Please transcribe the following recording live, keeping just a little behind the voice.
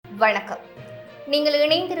வணக்கம். நீங்கள்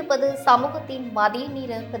இணைந்திருப்பது சமூகத்தின் மதிய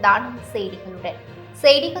நேர பிரதான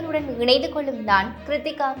செய்திகளுடன் இணைந்து கொள்ளும் நான்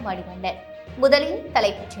கிருத்திகா மணிவண்ணன். முதலில்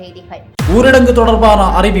தலைப்புச் செய்திகள். ஊரடங்கு தொடர்பான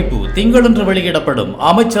அறிவிப்பு திங்களன்று வெளியிடப்படும்.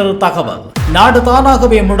 அமைச்சர் தகவல். நாடு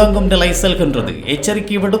தானாகவே முடங்கும் நிலை செல்கின்றது.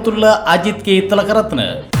 எச்சரிக்கை விடுத்துள்ள அஜித் கே திலகரத்ன.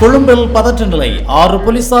 கொழும்பில் பதற்ற நிலை. 6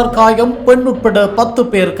 போலீசார் காயம், பெண் உட்பட 10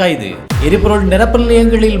 பேர் கைது. எரிபொருள் நிரப்பு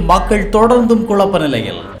நிலையங்களில் மக்கள் தொடர்ந்தும் குழப்ப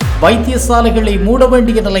நிலையில். வைத்தியசாலைகளை மூட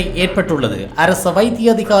வேண்டிய நிலை ஏற்பட்டுள்ளது. அரச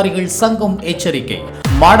வைத்திய அதிகாரிகள் சங்கம் எச்சரிக்கை.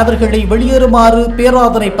 மாணவர்களை வெளியேறுமாறு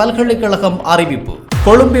பேராதனை பல்கலைக்கழகம் அறிவிப்பு.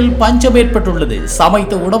 கொழும்பில் பஞ்சம் ஏற்பட்டுள்ளது.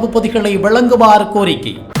 சமைத்த உணவுப் பொதிகளை வழங்குமாறு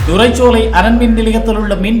கோரிக்கை. துரைச்சோலை அரண்மின் நிலையத்தில்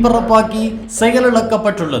உள்ள மின்பரப்பாக்கி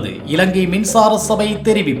செயலிழக்கப்பட்டுள்ளது. இலங்கை மின்சார சபை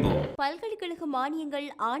தெரிவிப்பு. பல்கலைக்கழக மானியங்கள்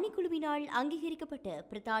ஆணைக்குழுவினால் அங்கீகரிக்கப்பட்ட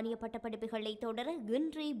பிரித்தானிய பட்டப்படிப்புகளை தொடர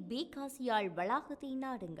இன்றே பிகாசியால் வளாகத்தை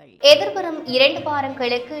நாடுங்கள். எதிர்வரும் 2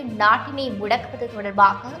 வாரங்களுக்கு நாட்டினை முடக்குவது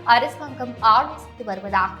தொடர்பாக அரசாங்கம் ஆலோசித்து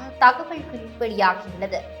வருவதாக தகவல்கள்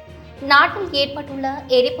வெளியாகியுள்ளது. நாட்டில் ஏற்பட்டுள்ள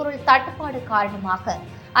எரிபொருள் தட்டுப்பாடு காரணமாக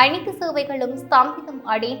அனைத்து சேவைகளும் ஸ்தம்பிதம்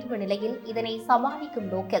அடைந்துள்ள நிலையில் இதனை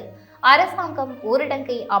சமாளிக்கும் நோக்கில் அரசாங்கம்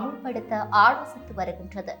ஊரடங்கை அமல்படுத்த ஆலோசித்து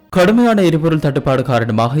வருகின்றது. கடுமையான எரிபொருள் தட்டுப்பாடு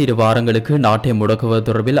காரணமாக 2 வாரங்களுக்கு நாட்டை முடக்குவது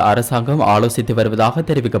தொடர்பில் அரசாங்கம் ஆலோசித்து வருவதாக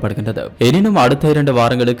தெரிவிக்கப்படுகின்றது. எனினும் அடுத்த 2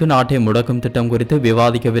 வாரங்களுக்கு நாட்டை முடக்கும் திட்டம் குறித்து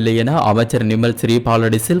விவாதிக்கவில்லை என அமைச்சர் நிமல்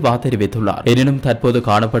ஸ்ரீபாலடி சில்வா தெரிவித்துள்ளார். எனினும் தற்போது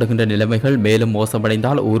காணப்படுகின்ற நிலைமைகள் மேலும்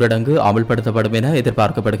மோசமடைந்தால் ஊரடங்கு அமல்படுத்தப்படும் என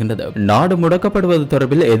எதிர்பார்க்கப்படுகின்றது. நாடு முடக்கப்படுவது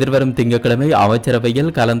தொடர்பில் எதிர்வரும் திங்கட்கிழமை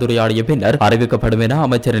அமைச்சரவையில் கலந்துரையாடிய பின்னர் அறிவிக்கப்படும் என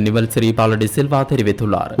அமைச்சர் நிமல் ஸ்ரீபாலடி சில்வா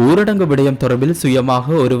தெரிவித்துள்ளார். ஊரடங்கு விடயம் தொடர்பில் சுயமாக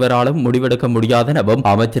ஒருவராலும் முடிவெடுக்க முடியாது எனவும்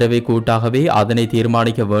அமைச்சரவை கூட்டாகவே அதனை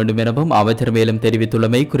தீர்மானிக்க வேண்டும் எனவும் அமைச்சர் மேலும்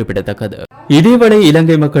தெரிவித்துள்ளமை குறிப்பிடத்தக்கது. இதேவேளை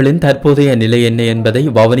இலங்கை மக்களின் தற்போதைய நிலை என்ன என்பதை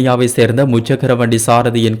வவுனியாவை சேர்ந்த முச்சக்கர வண்டி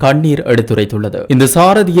சாரதியின் கண்ணீர் எடுத்துரைத்துள்ளது. இந்த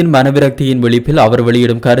சாரதியின் மனவிரக்தியின் விழிப்பில் அவர்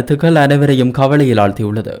வெளியிடும் கருத்துக்கள் அனைவரையும் கவலையில்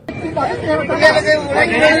ஆழ்த்தியுள்ளது.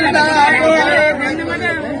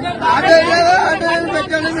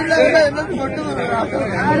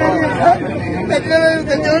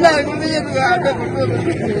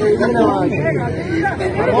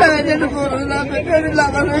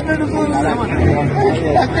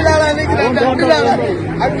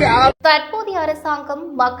 தற்போதைய அரசாங்கம்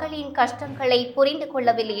மக்களின் கஷ்டங்களை புரிந்து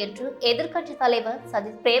கொள்ளவில்லை என்று எதிர்க்கட்சித் தலைவர்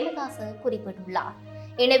சஜித் பிரேமதாச குறிப்பிட்டுள்ளார்.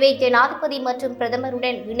 எனவே ஜனாதிபதி மற்றும்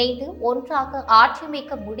பிரதமருடன் இணைந்து ஒன்றாக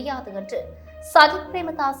ஆட்சியமைக்க முடியாது என்று சஜித்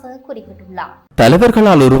பிரேமதாச குறிப்பிட்டுள்ளார்.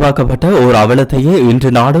 தலைவர்களால் உருவாக்கப்பட்ட ஓர் அவலத்தையே இன்று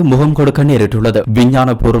நாடு முகம் கொடுக்க நேரிட்டுள்ளது.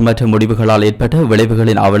 விஞ்ஞானபூர்வமற்ற முடிவுகளால் ஏற்பட்ட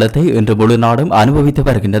விளைவுகளின் அவலத்தை இன்று முழு நாடும் அனுபவித்து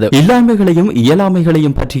வருகின்றது. இல்லாமைகளையும்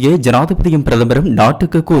இயலாமைகளையும் பற்றியே ஜனாதிபதியும் பிரதமரும்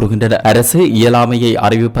நாட்டுக்கு கூறுகின்றனர். அரசு இயலாமையை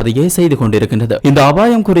அறிவிப்பதையே செய்து கொண்டிருக்கின்றது. இந்த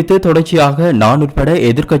அபாயம் குறித்து தொடர்ச்சியாக நான் உட்பட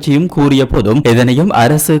எதிர்க்கட்சியும் கூறிய போதும் எதனையும்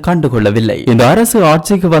அரசு கண்டுகொள்ளவில்லை. இந்த அரசு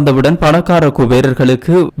ஆட்சிக்கு வந்தவுடன் பணக்கார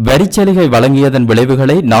குபேரர்களுக்கு வரிச்சலுகை வழங்கியதன்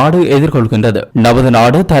விளைவுகளை நாடு எதிர்கொள்கின்றது. நமது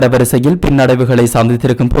நாடு தரவரிசையில் பின்னடைவுகளை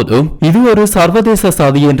சந்தித்திருக்கும் போது இது ஒரு சர்வதேச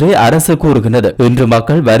சதி என்றே அரசு கூறுகின்றது. இன்று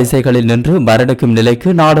மக்கள் வரிசைகளில் நின்று மரணிக்கும் நிலைக்கு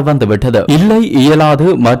நாடு வந்துவிட்டது. இல்லை, இயலாது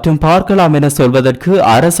மற்றும் பார்க்கலாம் என சொல்வதற்கு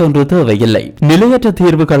அரசு ஒன்று தேவையில்லை. நிலையற்ற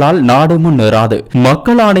தீர்வுகளால் நாடு முன்னேறாது.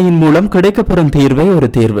 மக்கள் ஆணையின் மூலம் கிடைக்கப்பெறும் தீர்வே ஒரு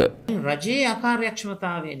தீர்வு. රජයේ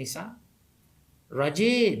අකාර්යක්ෂමතාවය නිසා,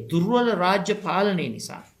 රජයේ දුර්වල රාජ්‍ය පාලනය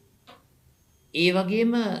නිසා, ඒ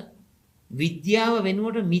වගේම විද්‍යාව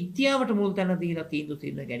වෙනුවට මිත්‍යාවට මුල් තැන දීලා තීන්දුව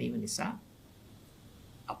ගැනීම නිසා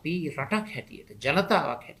අපි රටක් හැටියට,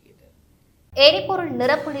 ජනතාවක් හැටියට எரிபொருள்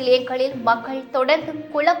நிரப்பு நிலையங்களில் மக்கள் தொடர்ந்தும்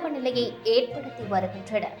குழப்ப நிலையை ஏற்படுத்தி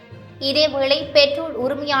வருகின்றனர். இதேவேளை பெட்ரோல்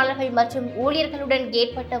உரிமையாளர்கள் மற்றும் ஊழியர்களுடன்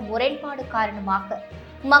ஏற்பட்ட முரண்பாடு காரணமாக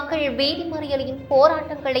மக்கள் வீதி மறியலையும்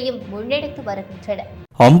போராட்டங்களையும் முன்னெடுத்து வருகின்றனர்.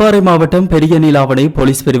 அம்பாறை மாவட்டம் பெரிய நீலாவணை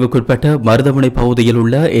போலீஸ் பிரிவுக்குட்பட்ட மருதமுனை பகுதியில்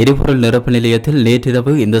உள்ள எரிபொருள் நிரப்பு நிலையத்தில்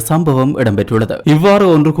நேற்றிரவு இந்த சம்பவம் இடம்பெற்றுள்ளது. இவ்வாறு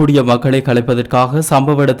ஒன்று கூடிய மக்களை கலைப்பதற்காக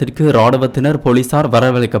சம்பவ இடத்திற்கு ராணுவத்தினர் போலீசார்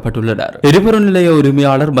வரவழைக்கப்பட்டுள்ளனர். எரிபொருள் நிலைய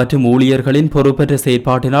உரிமையாளர் மற்றும் ஊழியர்களின் பொறுப்பற்ற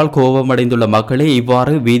செயற்பாட்டினால் கோபமடைந்துள்ள மக்களே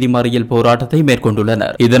இவ்வாறு வீதி மறியல் போராட்டத்தை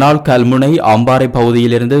மேற்கொண்டுள்ளனர். இதனால் கல்முனை அம்பாறை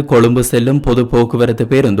பகுதியிலிருந்து கொழும்பு செல்லும் பொது போக்குவரத்து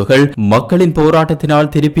பேருந்துகள் மக்களின்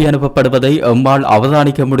போராட்டத்தினால் திருப்பி அனுப்பப்படுவதை எம்மால்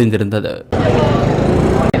அவதானிக்க முடிந்திருந்தது.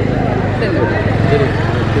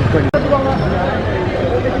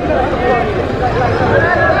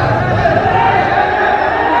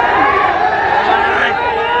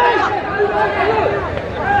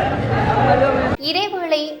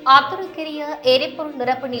 இதேவேளை அத்துருக்கெரிய எரிபொருள்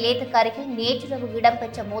நிரப்பு நிலையத்துக்கு அருகில் நேற்றிரவு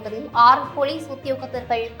இடம்பெற்ற மோதலில் 6 போலீஸ்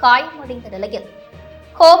உத்தியோகத்தர்கள் காயமடைந்த நிலையில்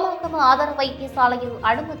கோமாகம ஆதார வைத்தியசாலையில்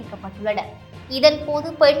அனுமதிக்கப்பட்டுள்ளனர். இதன்போது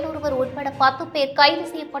பெண் ஒருவர் உட்பட 10 பேர் கைது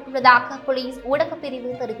செய்யப்பட்டுள்ளதாக போலீஸ் ஊடகப்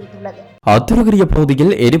பிரிவு தெரிவித்துள்ளது. அத்துருகிரிய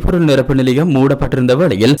பகுதியில் எரிபொருள் நிரப்பு நிலையம் மூடப்பட்டிருந்த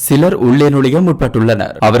வேளையில் சிலர் உள்ளே நுழைய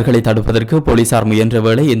முற்பட்டுள்ளனர். அவர்களை தடுப்பதற்கு போலீசார் முயன்ற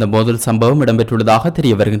வேளை இந்த மோதல் சம்பவம் இடம்பெற்றுள்ளதாக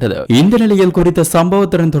தெரிய வருகின்றது. இந்த நிலையில் குறித்த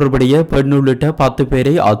சம்பவத்துடன் தொடர்புடைய பெண் உள்ளிட்ட 10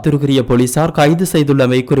 பேரை அத்துருகிரிய போலீசார் கைது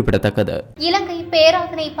செய்துள்ளமை குறிப்பிடத்தக்கது. இலங்கை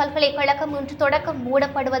பேராதனை பல்கலைக்கழகம் இன்று தொடக்கம்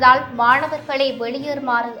மூடப்படுவதால் மாணவர்களை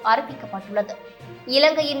வெளியேறுமாறு அறிவிக்கப்பட்டுள்ளது.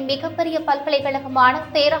 இலங்கையின் மிகப்பெரிய பல்கலைக்கழகமான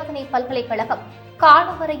பேராதனை பல்கலைக்கழகம்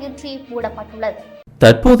காலவரையின்றி மூடப்பட்டுள்ளது.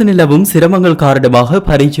 தற்போது நிலவும் சிரமங்கள் காரணமாக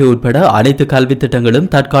பரீட்சை உட்பட அனைத்து கல்வி திட்டங்களும்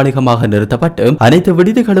தற்காலிகமாக நிறுத்தப்பட்டு அனைத்து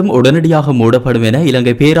விடுதிகளும் உடனடியாக மூடப்படும் என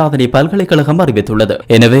இலங்கை பேராதனை பல்கலைக்கழகம் அறிவித்துள்ளது.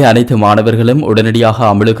 எனவே அனைத்து மாணவர்களும் உடனடியாக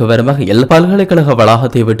அமலுக்கு வரும் வகையில் பல்கலைக்கழக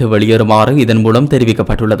வளாகத்தை விட்டு வெளியேறுமாறு இதன் மூலம்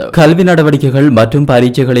தெரிவிக்கப்பட்டுள்ளது. கல்வி நடவடிக்கைகள் மற்றும்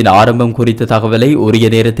பரீட்சைகளின் ஆரம்பம் குறித்த தகவலை உரிய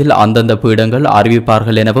நேரத்தில் அந்தந்த பீடங்கள்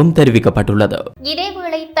அறிவிப்பார்கள் எனவும் தெரிவிக்கப்பட்டுள்ளது.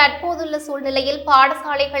 இதேவேளை தற்போதுள்ள சூழ்நிலையில்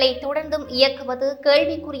பாடசாலைகளை தொடர்ந்தும் இயக்குவது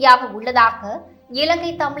கேள்விக்குறியாக உள்ளதாக இலங்கை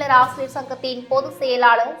தமிழர் ஆசிரியர் சங்கத்தின் பொதுச்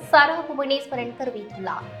செயலாளர் சரா புவனேஸ்வரன்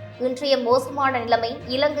தெரிவித்துள்ளார். இன்றைய மோசமான நிலைமை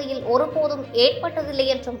இலங்கையில் ஒருபோதும் ஏற்பட்டதில்லை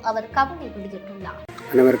என்றும் அவர் கவலை வெளியிட்டுள்ளார்.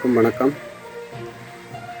 அனைவருக்கும் வணக்கம்.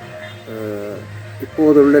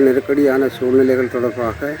 இப்போதுள்ள நெருக்கடியான சூழ்நிலைகள்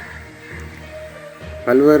தொடர்பாக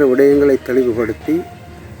பல்வேறு விடயங்களை தெளிவுபடுத்தி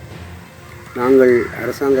நாங்கள்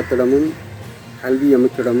அரசாங்கத்திடமும் கல்வி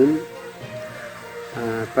அமைச்சிடமும்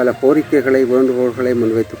பல கோரிக்கைகளை வேண்டுகோள்களை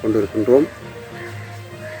முன்வைத்துக் கொண்டிருக்கின்றோம்.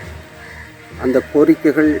 அந்த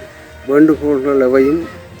கோரிக்கைகள் வேண்டுகோள்கள் எவையும்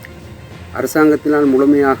அரசாங்கத்தினால்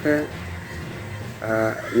முழுமையாக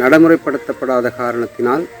நடைமுறைப்படுத்தப்படாத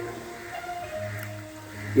காரணத்தினால்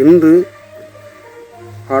இன்று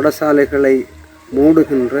பாடசாலைகளை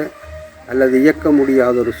மூடுகின்ற அல்லது இயக்க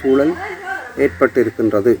முடியாத ஒரு சூழல்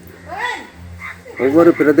ஏற்பட்டிருக்கின்றது.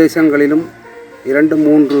 ஒவ்வொரு பிரதேசங்களிலும்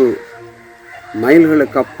 2-3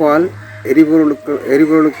 மைல்களுக்கு அப்பால்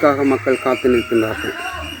எரிபொருளுக்காக மக்கள் காத்து நிற்கின்றார்கள்.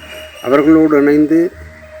 அவர்களோடு இணைந்து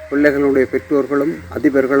பிள்ளைகளுடைய பெற்றோர்களும்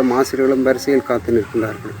அதிபர்களும் ஆசிரியர்களும் வரிசையில் காத்து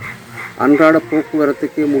நிற்கின்றார்கள். அன்றாட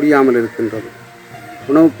போக்குவரத்துக்கே முடியாமல் இருக்கின்றது.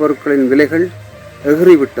 உணவுப் பொருட்களின் விலைகள்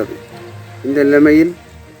எகிறிவிட்டது. இந்த நிலைமையில்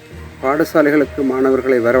பாடசாலைகளுக்கு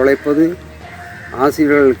மாணவர்களை வரவழைப்பது,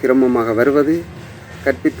 ஆசிரியர்கள் கிரமமாக வருவது,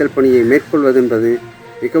 கற்பித்தல் பணியை மேற்கொள்வது என்பது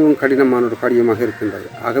மிகவும் கடினமான ஒரு காரியமாக இருக்கின்றது.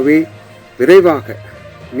 ஆகவே விரைவாக,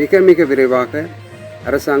 மிக மிக விரைவாக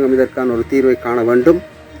அரசாங்கம் இதற்கான ஒரு தீர்வை காண வேண்டும்.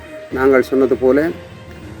 நாங்கள் சொன்னது போல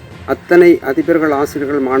அத்தனை அதிபர்கள்,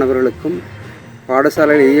 ஆசிரியர்கள், மாணவர்களுக்கும்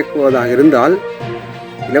பாடசாலைகளை இயக்குவதாக இருந்தால்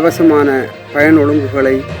இலவசமான பயன்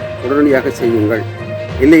ஒழுங்குகளை உடனடியாக செய்யுங்கள்.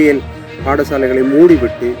 இல்லையேல் பாடசாலைகளை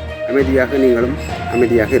மூடிவிட்டு அமைதியாக நீங்களும்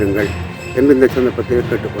அமைதியாக இருங்கள் என்று இந்த சந்தர்ப்பத்தில்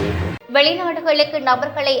கேட்டுக்கொள்கிறோம். வெளிநாடுகளுக்கு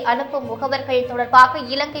நபர்களை அனுப்பும் முகவர்கள் தொடர்பாக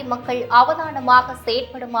இலங்கை மக்கள் அவதானமாக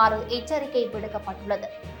செயற்படுமாறு எச்சரிக்கை விடுக்கப்பட்டுள்ளது.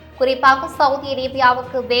 குறிப்பாக சவுதி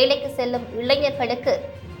அரேபியாவுக்கு வேலைக்கு செல்லும் இளைஞர்களுக்கு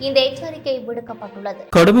இந்த எச்சரிக்கை விடுக்கப்பட்டுள்ளது.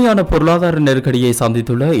 கடுமையான பொருளாதார நெருக்கடியை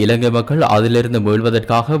சந்தித்துள்ள இலங்கை மக்கள் அதிலிருந்து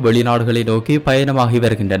மீள்வதற்காக வெளிநாடுகளை நோக்கி பயணமாகி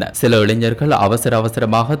வருகின்றனர். சில இளைஞர்கள்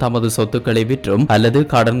அவசரமாக தமது சொத்துக்களை விற்றும் அல்லது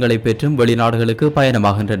கடன்களை பெற்றும் வெளிநாடுகளுக்கு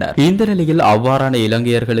பயணமாகின்றனர். இந்த நிலையில் அவ்வாறான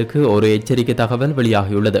இலங்கையர்களுக்கு ஒரு எச்சரிக்கை தகவல்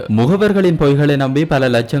வெளியாகியுள்ளது. முகவர்களின் பொய்களை நம்பி பல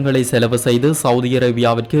லட்சங்களை செலவு செய்து சவுதி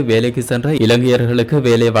அரேபியாவிற்கு வேலைக்கு சென்ற இலங்கையர்களுக்கு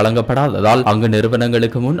வேலை வழங்கப்படாததால் அங்கு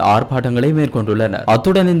நிறுவனங்களுக்கு முன் ஆர்ப்பாட்டங்களை மேற்கொண்டுள்ளனர்.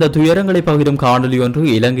 அத்துடன் இந்த துயரங்களை பகிரும் காணொலி ஒன்று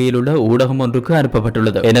இலங்கையில் உள்ள ஊடகம் ஒன்றுக்கு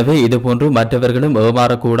அனுப்பப்பட்டுள்ளது. எனவே இதுபோன்று மற்றவர்களும்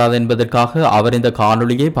ஏமாறக்கூடாது என்பதற்காக அவர் இந்த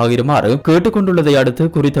காணொலியை பகிருமாறு கேட்டுக்கொண்டுள்ளதை அடுத்து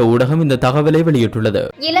குறித்த ஊடகம் இந்த தகவலை வெளியிட்டுள்ளது.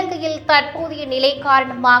 இலங்கையில் தற்போதைய நிலை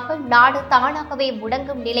காரணமாக நாடு தானாகவே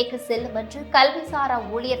முடங்கும் நிலைக்கு செல்லும் என்று கல்விசாரா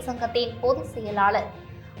ஊழியர் சங்கத்தின் பொதுச் செயலாளர்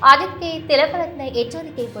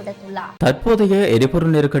எச்சரிக்கை விடுத்துள்ளார். தற்போதைய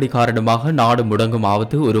எரிபொருள் நெருக்கடி காரணமாக நாடு முடங்கும்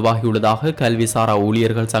ஆபத்து உருவாகியுள்ளதாக கல்விசாரா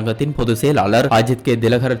ஊழியர்கள் சங்கத்தின் பொதுச் செயலாளர் அஜித் கே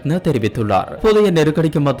திலகரத்ன தெரிவித்துள்ளார். தற்போதைய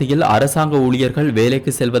நெருக்கடிக்கு மத்தியில் அரசாங்க ஊழியர்கள்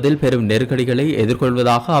வேலைக்கு செல்வதில் பெரும் நெருக்கடிகளை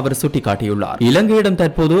எதிர்கொள்வதாக அவர் சுட்டிக்காட்டியுள்ளார். இலங்கையிடம்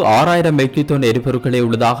தற்போது 6000 மெட்ரிக் டன் எரிபொருட்களே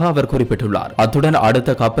உள்ளதாக அவர் குறிப்பிட்டுள்ளார். அத்துடன்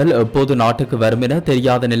அடுத்த கப்பல் எப்போது நாட்டுக்கு வரும் என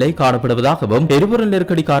தெரியாத நிலை காணப்படுவதாகவும் எரிபொருள்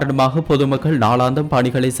நெருக்கடி காரணமாக பொதுமக்கள் நாளாந்தம்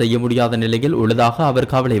பணிகளை செய்ய முடியாத நிலையில் உள்ளதாக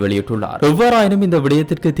அவர் கவலை வெளியிட்டுள்ளார். எவ்வாறாயினும் இந்த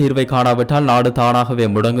விடயத்திற்கு தீர்வை காணாவிட்டால் நாடு தானாகவே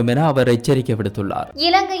முடங்கும் என அவர் எச்சரிக்கை விடுத்துள்ளார்.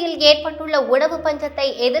 இலங்கையில் ஏற்பட்டுள்ள உணவு பஞ்சத்தை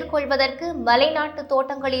எதிர்கொள்வதற்கு மலைநாட்டு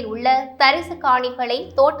தோட்டங்களில் உள்ள தரிசு காணிகளை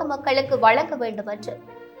தோட்ட மக்களுக்கு வழங்க வேண்டும் என்று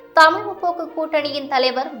தமிழ் முற்போக்கு கூட்டணியின்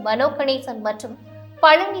தலைவர் மனோ கணேசன் மற்றும்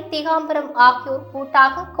பழனி திகாம்பரம் ஆகியோர்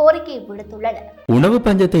கூட்டாக கோரிக்கை விடுத்துள்ளனர். உணவு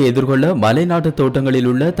பஞ்சத்தை எதிர்கொள்ள மலைநாட்டு தோட்டங்களில்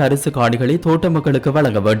உள்ள தரிசு காணிகளை தோட்ட மக்களுக்கு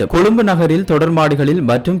வழங்க வேண்டும். கொழும்பு நகரில் தொடர்மாடிகளில்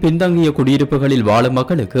மற்றும் பின்தங்கிய குடியிருப்புகளில் வாழும்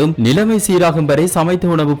மக்களுக்கு நிலைமை சீராகும் வரை சமைத்த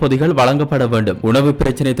உணவுப் பொதிகள் வழங்கப்பட வேண்டும். உணவு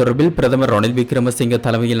பிரச்சினை தொடர்பில் பிரதமர் ரணில் விக்ரமசிங்க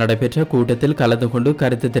தலைமையில் நடைபெற்ற கூட்டத்தில் கலந்து கொண்டு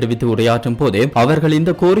கருத்து தெரிவித்து உரையாற்றும் போதே அவர்கள்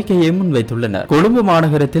இந்த கோரிக்கையை முன்வைத்துள்ளனர். கொழும்பு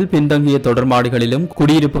மாநகரத்தில் பின்தங்கிய தொடர்மாடிகளிலும்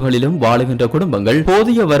குடியிருப்புகளிலும் வாழுகின்ற குடும்பங்கள்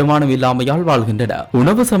போதிய வருமானம் இல்லாமையால் வாழ்கின்றன.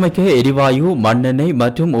 உணவு சமைக்க எரிவாயு, மண்ணெண்ணெய்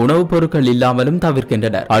மற்றும் உணவுப் பொருட்கள் இல்லாமலும்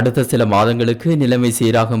தவிர்க்கின்றனர். அடுத்த சில மாதங்களுக்கு நிலைமை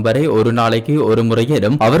சீராகும் வரை ஒரு நாளைக்கு ஒரு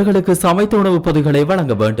முறையிலும் அவர்களுக்கு சமைத்த உணவுப் பொதிகளை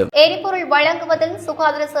வழங்க வேண்டும். எரிபொருள் வழங்குவதில்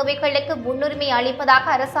சுகாதார சேவைகளுக்கு முன்னுரிமை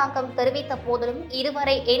அளிப்பதாக அரசாங்கம் தெரிவித்த போதிலும்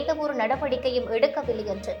இதுவரை எந்தவொரு நடவடிக்கையும் எடுக்கவில்லை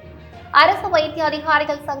என்று அரசு வைத்திய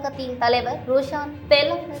அதிகாரிகள் சங்கத்தின் தலைவர் ருஷான்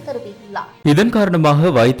பெல்லோன தெரிவித்துள்ளார். இதன் காரணமாக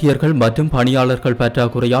வைத்தியர்கள் மற்றும் பணியாளர்கள்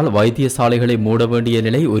பற்றாக்குறையால் வைத்தியசாலைகளை மூட வேண்டிய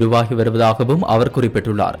நிலை உருவாகி வருவதாகவும் அவர்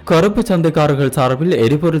குறிப்பிட்டுள்ளார். கருப்பு சந்தைக்காரர்கள் சார்பில்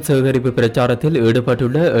எரிபொருள் சேகரிப்பு பிரச்சாரத்தில்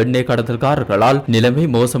ஈடுபட்டுள்ள எண்ணெய் கடத்தல்காரர்களால் நிலைமை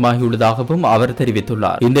மோசமாகியுள்ளதாகவும் அவர்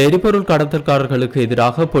தெரிவித்துள்ளார். இந்த எரிபொருள் கடத்தல்காரர்களுக்கு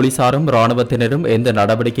எதிராக போலீசாரும் ராணுவத்தினரும் எந்த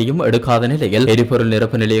நடவடிக்கையும் எடுக்காத நிலையில் எரிபொருள்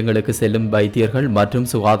நிரப்பு நிலையங்களுக்கு செல்லும் வைத்தியர்கள்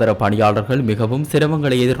மற்றும் சுகாதார பணியாளர்கள் மிகவும்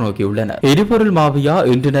சிரமங்களை எதிர்நோக்கியுள்ளனர். எரிபொருள் மாஃபியா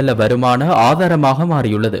இன்று நல்ல வருமான ஆதாரமாக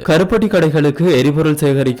மாறியுள்ளது. கருப்பட்டி கடைகளுக்கு எரிபொருள்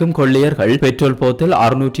சேகரிக்கும் கொள்ளையர்கள் பெட்ரோல் போத்தல்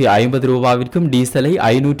 650 ரூபாவிற்கும் டீசலை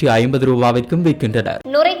 550 ரூபாவிற்கும் விற்கின்றனர்.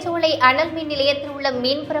 நுரைச்சோலை அனல் மின் நிலையத்தில் உள்ள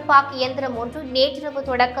மின்பிறப்பாக்கு இயந்திரம் ஒன்று நேற்றிரவு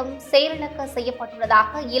தொடக்கம் செயலிழக்க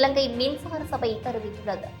செய்யப்பட்டுள்ளதாக இலங்கை மின்சார சபை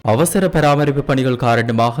தெரிவித்துள்ளது. அவசர பராமரிப்பு பணிகள்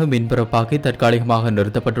காரணமாக மின்பிறப்பாக்கி தற்காலிகமாக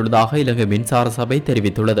நிறுத்தப்பட்டுள்ளதாக இலங்கை மின்சார சபை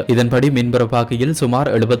தெரிவித்துள்ளது. இதன்படி மின்பிறப்பாக்கியில்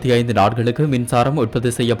சுமார் 75 நாட்களுக்கு மின்சாரம்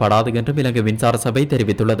உற்பத்தி செய்யப்படாது என்றும் இலங்கை மின்சார சபை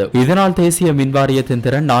தெரிவித்துள்ளது. இதனால் தேசிய மின்வாரியத்தின்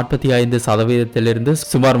திறன் 45%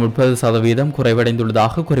 சுமார் 30%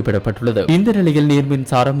 குறைவடைந்துள்ளதாக குறிப்பிடப்பட்டுள்ளது. இந்த நிலையில் நீர்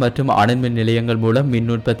மின்சாரம் மற்றும் அனல் மின் நிலையங்கள் மூலம்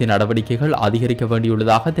மின் உற்பத்தி நடவடிக்கைகள் அதிகரிக்க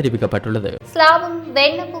வேண்டியுள்ளதாக தெரிவிக்கப்பட்டுள்ளது. ஸ்லாபம்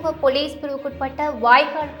வெண்ணப்புக போலீஸ் பிரிவுக்குட்பட்ட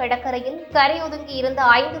வாய்க்கால் கடற்கரையில் கரையொதுங்கி இருந்த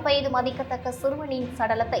 5 வயது மதிக்கத்தக்க சிறுவனின்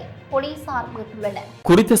சடலத்தை போலீசார் மீட்டுள்ளனர்.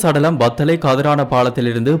 குறித்த சடலம் வத்தலை கதிரான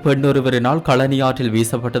பாலத்திலிருந்து பெண்ணொருவரினால் களனியாற்றில்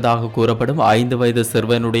வீசப்பட்டதாக கூறப்படும் 5 வயது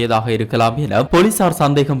சிறுவனுடையதாக இருக்கலாம் என போலீசார்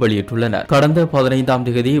சந்தேகம் வெளியிட்டுள்ளனர். கடந்த 15ஆம்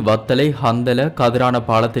தேதி வத்தலை ஹந்தல கதிரான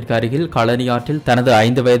பாலத்திற்கு அருகில் களனியாற்றில் தனது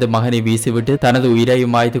 5 வயது மகனை வீசிவிட்டு தனது உயிரை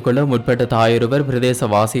மாய்த்துக் கொள்ள முற்பட்ட தாயொருவர்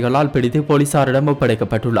பிரதேசவாசிகளால் பிடித்து போலீசாரிடம்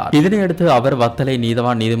ஒப்படைக்கப்பட்டுள்ளார். இதனையடுத்து அவர் வத்தலை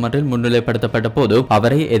நீதவான் நீதிமன்றில் முன்னிலைப்படுத்தப்பட்ட போது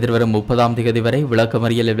அவரை எதிர்வரும் 30ஆம் தேதி வரை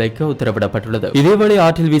விளக்கமறியலில் வைக்க உத்தரவிடப்பட்டுள்ளது. இதேவேளை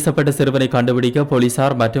ஆற்றில் வீசப்பட்ட சிறுவனை கண்டுபிடிக்க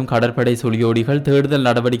போலீசார் மற்றும் கடற்படை சுழியோடிகள் தேடுதல்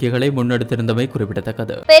நடவடிக்கைகளை முன்னெடுத்திருந்தமை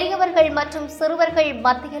குறிப்பிடத்தக்கது. பெரியவர்கள் மற்றும் சிறுவர்கள்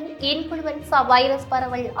மத்தியில் இன்ஃபுளுவன்சா வைரஸ்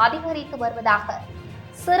பரவல் அதிகரித்து வருவதாக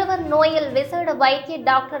சிறுவர் நோயில் விசேட வைத்தியர்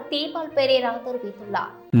டாக்டர் தீபால் பெரேரா தெரிவித்துள்ளார்.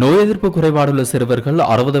 நோய் எதிர்ப்பு குறைபாடுள்ள சிறுவர்கள்,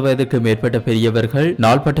 60 வயதுக்கு மேற்பட்ட பெரியவர்கள்,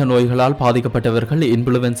 நாள்பட்ட நோய்களால் பாதிக்கப்பட்டவர்கள்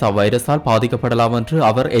இன்ஃபுளுவன்சா வைரஸால் பாதிக்கப்படலாம் என்று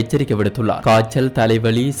அவர் எச்சரிக்கை விடுத்துள்ளார். காய்ச்சல்,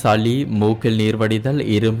 தலைவலி, சளி, மூக்கில் நீர்வடிதல்,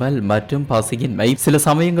 இருமல் மற்றும் பசியின்மை, சில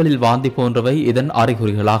சமயங்களில் வாந்தி போன்றவை இதன்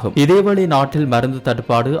அறிகுறிகளாகும். இதேவேளை நாட்டில் மருந்து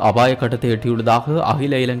தட்டுப்பாடு அபாய கட்டத்தை எட்டியுள்ளதாக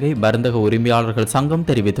அகில இலங்கை மருந்தக உரிமையாளர்கள் சங்கம்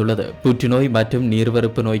தெரிவித்துள்ளது. புற்றுநோய் மற்றும்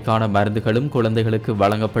நீர்வறுப்பு நோய்க்கான மருந்துகளும் குழந்தைகளுக்கு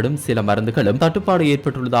வழங்கப்படும் சில மருந்துகளும் தட்டுப்பாடு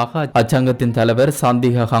ஏற்பட்டுள்ளதாக அச்சங்கத்தின் தலைவர்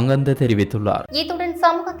சந்திக ஹங்கந்த தெரிவித்துள்ளார். இத்துடன்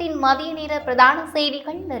சமூகத்தின் மதிய நேர பிரதான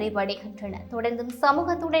செய்திகள் நிறைவடைகின்றன. தொடர்ந்தும்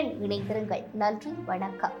சமூகத்துடன் இணைந்திருங்கள். நன்றி,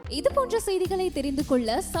 வணக்கம். இது போன்ற செய்திகளை தெரிந்து கொள்ள